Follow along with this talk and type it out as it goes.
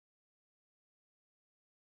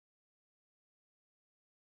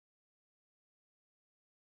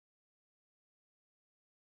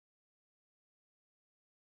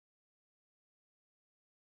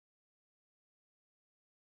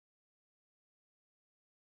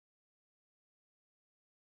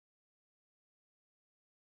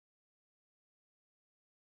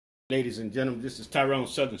Ladies and gentlemen, this is Tyron'e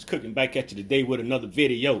Southern's Cooking back at you today with another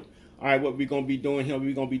video. All right, what we're going to be doing here,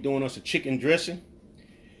 we're going to be doing us a chicken dressing.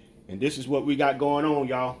 And this is what we got going on,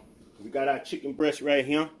 y'all. We got our chicken breast right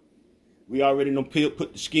here. We already done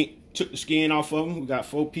took the skin off of them. We got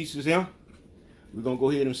 4 pieces here. We're going to go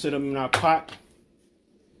ahead and set them in our pot.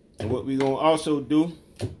 And what we're going to also do,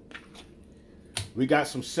 we got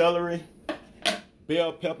some celery,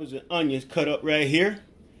 bell peppers, and onions cut up right here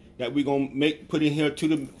that we're gonna put in here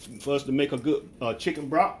for us to make a good chicken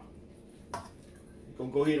broth. We're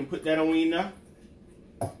gonna go ahead and put that on in there.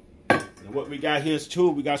 And what we got here is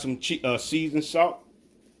we got some seasoned salt.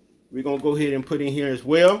 We're gonna go ahead and put in here as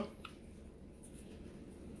well.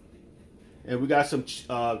 And we got some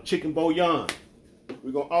chicken bouillon.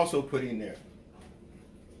 We're gonna also put in there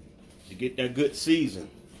to get that good season.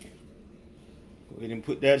 Go ahead and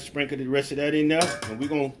put that, sprinkle the rest of that in there, and we're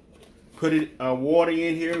gonna put it water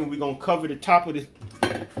in here, and we're gonna cover the top of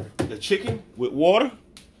the chicken with water.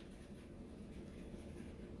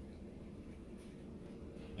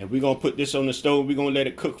 And we're gonna put this on the stove. We're gonna let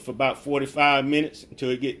it cook for about 45 minutes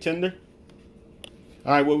until it get tender.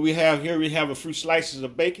 All right, what we have here, we have a few slices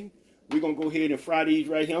of bacon. We're gonna go ahead and fry these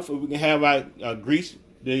right here so we can have our grease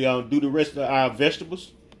to do the rest of our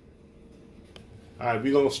vegetables. All right,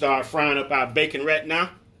 we're gonna start frying up our bacon right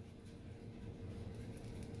now.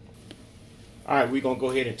 All right, we're gonna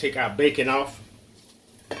go ahead and take our bacon off.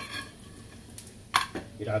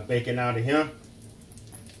 Get our bacon out of here.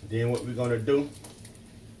 Then what we're gonna do,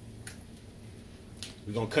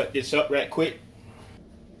 we're gonna cut this up right quick.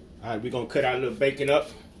 All right, we're gonna cut our little bacon up.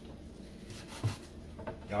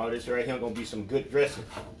 Y'all, this right here gonna be some good dressing.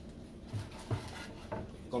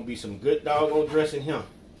 Gonna be some good doggone dressing here.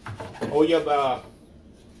 Oh yeah, but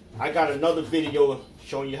I got another video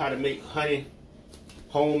showing you how to make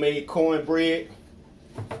homemade cornbread.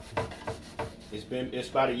 It's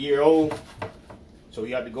about a year old, so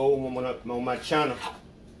you have to go on my channel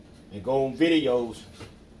and go on videos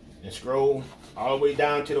and scroll all the way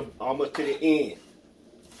down to almost to the end.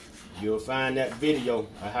 You'll find that video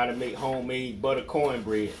on how to make homemade butter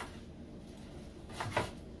cornbread.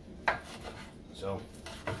 So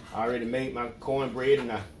I already made my cornbread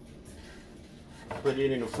and I put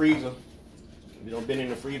it in the freezer. It's been in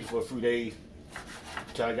the freezer for a few days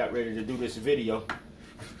until I got ready to do this video.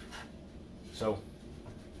 So,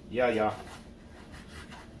 yeah, y'all.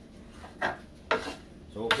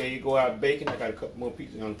 So, okay, you go out bacon. I got a couple more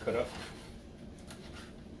pieces I'm gonna cut up.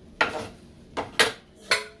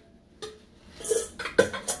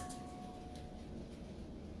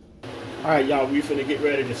 Alright, y'all, we finna get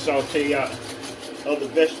ready to saute out other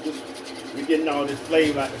vegetables. We're getting all this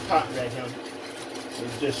flavor out the pot right here.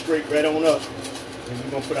 It's just straight right on up. And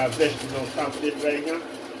we're gonna put our vegetables on top of this right here.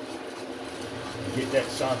 And get that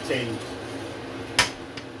sauteed.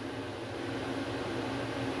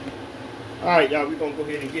 Alright, y'all, we're gonna go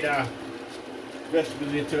ahead and get our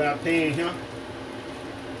vegetables into our pan here.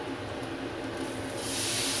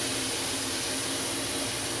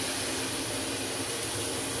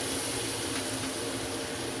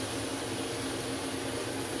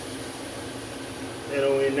 That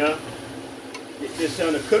on in there. Get this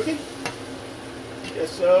on the cooking.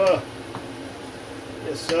 Yes, sir.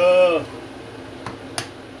 Yes, sir.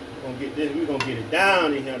 We're gonna get it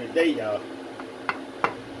down in here today, y'all.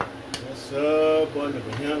 Yes, sir. Boy, look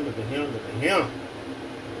at him, look at him, look at him.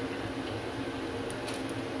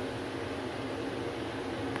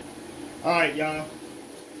 Alright, y'all.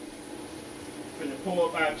 Gonna pour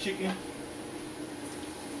up our chicken.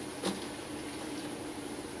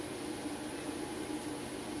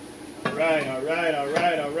 Alright, alright,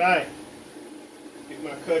 alright, alright. Get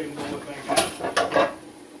my cutting board back out.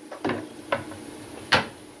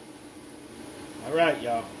 Alright,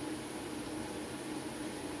 y'all.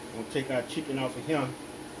 Gonna take our chicken off of him.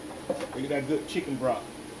 Look at that good chicken broth.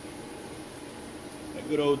 That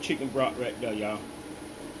good old chicken broth right there, y'all.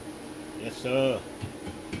 Yes, sir.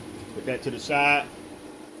 Put that to the side.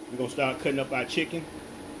 We're gonna start cutting up our chicken.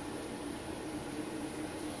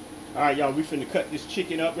 Alright, y'all, we finna cut this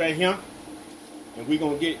chicken up right here. And we're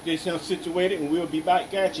gonna get this here situated and we'll be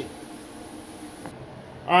back at you.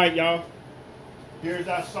 Alright, y'all. Here's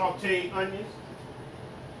our sauteed onions.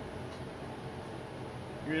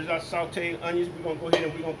 Here's our sauteed onions. We're gonna go ahead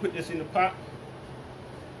and we're gonna put this in the pot.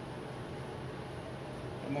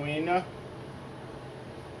 Come on in there.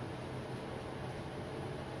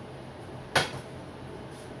 And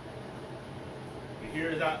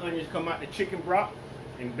here's our onions come out the chicken broth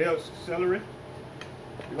and bell celery.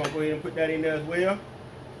 We're gonna go ahead and put that in there as well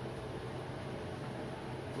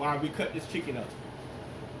while we cut this chicken up.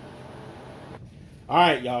 All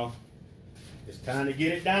right, y'all. It's time to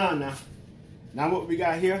get it down now. Now what we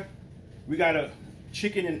got here, we got a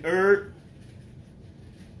chicken and herb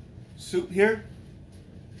soup here.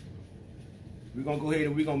 We're gonna go ahead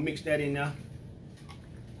and we're gonna mix that in now.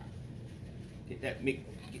 Get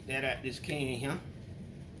that out this can here.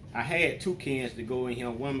 I had 2 cans to go in here,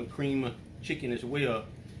 one with cream of chicken as well,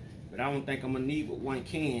 but I don't think I'm gonna need but 1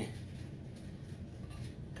 can.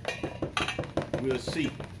 We'll see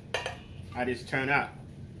how this turn out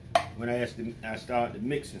when I start the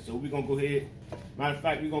mixing. So we're gonna go ahead. Matter of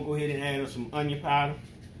fact, we're gonna go ahead and add some onion powder.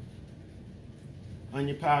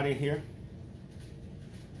 Onion powder in here.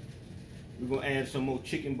 We're gonna add some more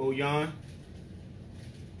chicken bouillon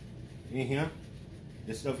in here.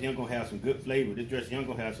 This stuff here gonna have some good flavor. This dressing here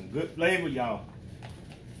gonna have some good flavor, y'all.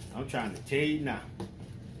 I'm trying to tell you now.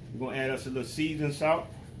 We're gonna add us a little seasoned salt.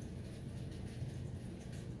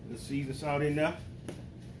 A little seasoned salt in there.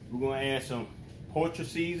 We're gonna add some poultry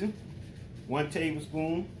season, 1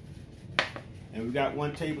 tablespoon, and we got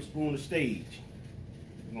 1 tablespoon of sage.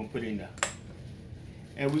 We're gonna put in there.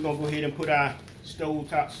 And we're gonna go ahead and put our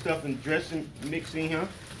stovetop stuffing dressing mix in here.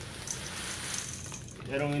 Put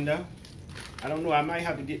that on in there. I don't know, I might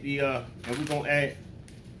have to get the, and we're gonna add,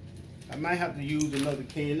 I might have to use another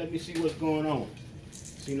can. Let me see what's going on.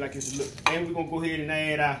 Seems like it's a little, and we're gonna go ahead and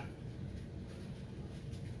add our,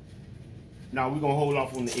 now we're gonna hold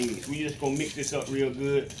off on the eggs. We're just gonna mix this up real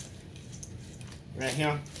good. Right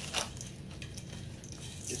here.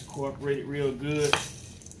 Just incorporate it real good.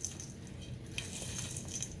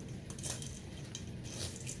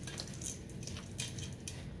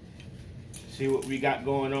 See what we got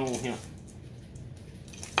going on here.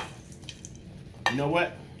 You know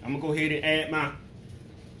what? I'm gonna go ahead and add my,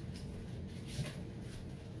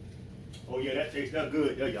 oh yeah, that tastes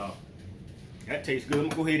good, yeah, y'all. That tastes good. I'm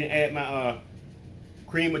gonna go ahead and add my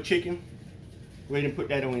cream of chicken. Go ahead and put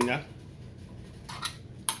that on in there.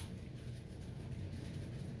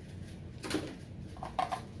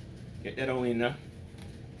 Get that on in there.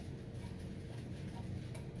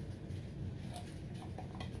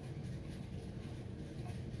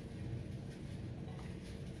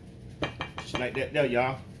 Just like that there,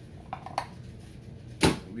 y'all.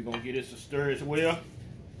 We're gonna give this a stir as well.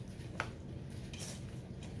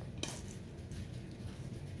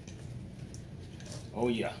 Oh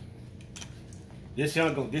yeah. This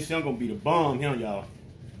young gonna be the bomb here, y'all.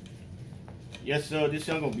 Yes, sir. This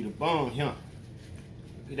young gonna be the bomb here.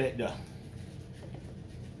 Look at that there.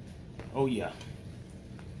 Oh yeah.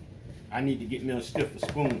 I need to get me a stiffer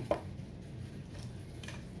spoon.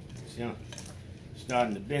 This young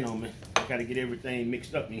starting to bend on me. I gotta get everything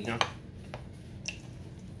mixed up in here.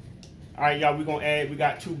 All right, y'all. We're gonna add. We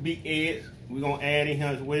got 2 big eggs. We're gonna add in here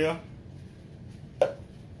as well.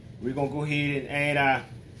 We're gonna go ahead and add our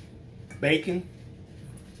bacon.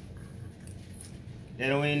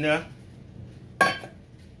 That on in there.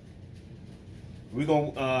 We're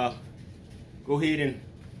gonna go ahead and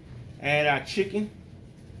add our chicken.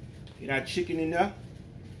 Get our chicken in there.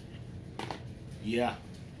 Yeah.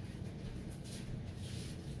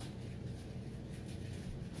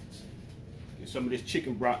 Get some of this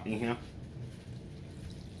chicken broth in here.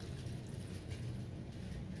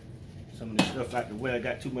 Some of this stuff out the way. I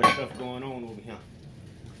got too much stuff going on over here.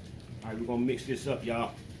 All right, we're gonna mix this up,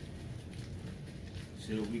 y'all.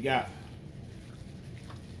 See what we got.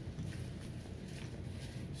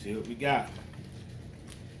 See what we got.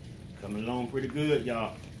 Coming along pretty good,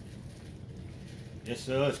 y'all. Yes,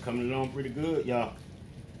 sir. It's coming along pretty good, y'all.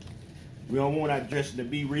 We don't want our dressing to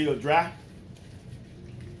be real dry,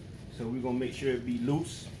 so we're gonna make sure it be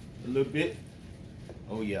loose a little bit.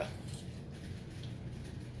 Oh yeah.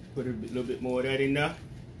 Put a little bit more of that in there.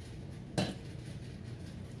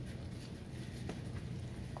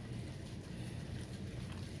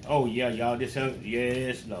 Oh yeah, y'all. This here,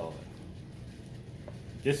 yes, Lord.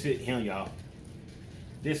 This it here, y'all.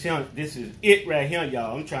 This is it right here,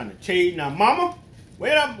 y'all. I'm trying to tell you now, Mama.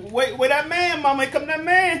 Where that man, Mama? Here come that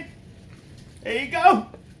man. There you go.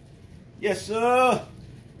 Yes, sir.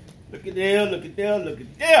 Look at there, look at there, look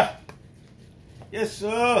at there. Yes,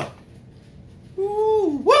 sir.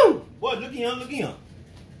 Woo, woo. Boy, look at him, look at him.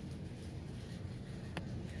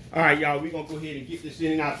 All right, y'all, we're going to go ahead and get this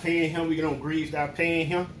in our pan here. We're going to grease our pan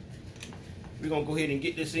here. We're going to go ahead and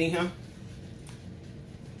get this in here.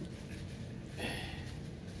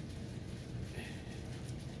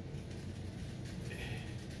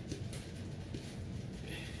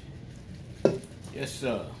 Yes,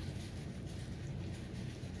 sir.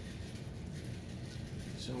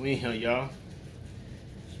 So in here, y'all.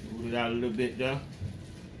 Smooth it out a little bit there.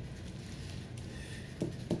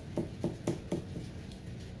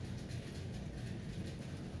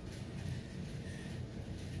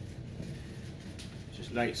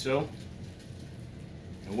 like so.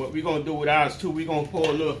 And what we're gonna do with ours too, we're gonna pour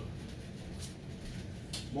a little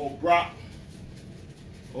more broth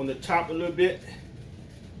on the top a little bit.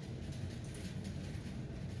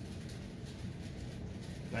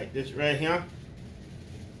 Like this right here.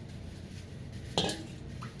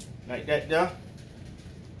 Like that there.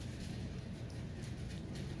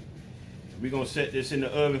 We're gonna set this in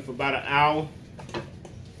the oven for about an hour.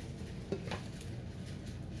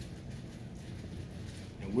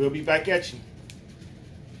 And we'll be back at you.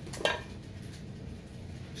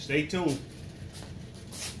 Stay tuned.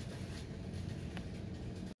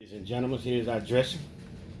 Ladies and gentlemen, here's our dressing.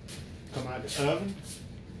 Come out the oven.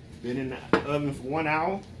 Been in the oven for 1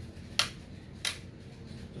 hour.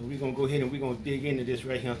 So we're gonna go ahead and we're gonna dig into this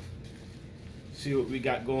right here. See what we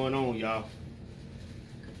got going on, y'all.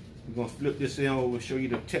 We're gonna flip this in over, show you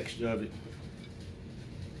the texture of it.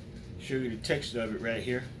 Show you the texture of it right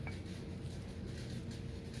here.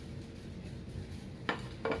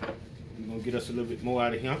 We're gonna get us a little bit more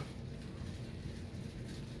out of here.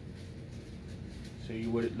 Show you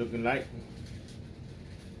what it's looking like.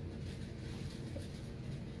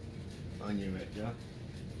 Onion right there.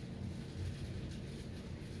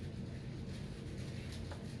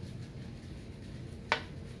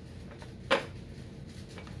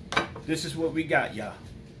 This is what we got, y'all.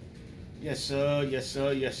 Yes, sir. Yes,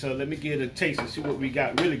 sir. Yes, sir. Let me get a taste and see what we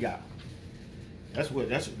got. Really got.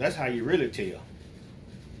 That's how you really tell.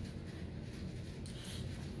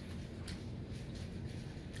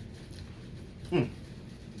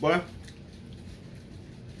 Boy,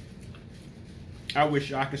 I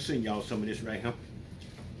wish I could send y'all some of this right here.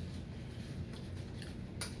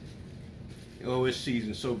 Oh, it's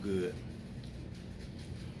seasoned so good.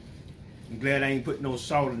 I'm glad I ain't put no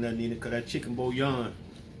salt or nothing in it, because that chicken bouillon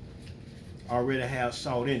already has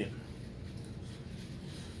salt in it.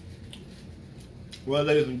 Well,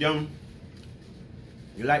 ladies and gentlemen,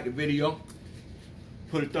 if you like the video,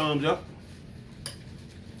 put a thumbs up.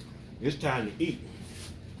 It's time to eat.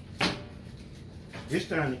 It's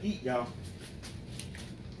time to eat, y'all.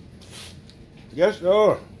 Yes,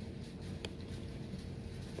 sir.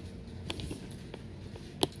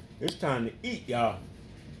 It's time to eat, y'all.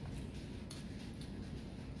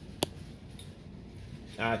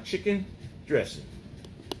 Our chicken dressing.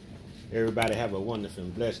 Everybody have a wonderful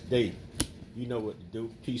and blessed day. You know what to do.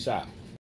 Peace out.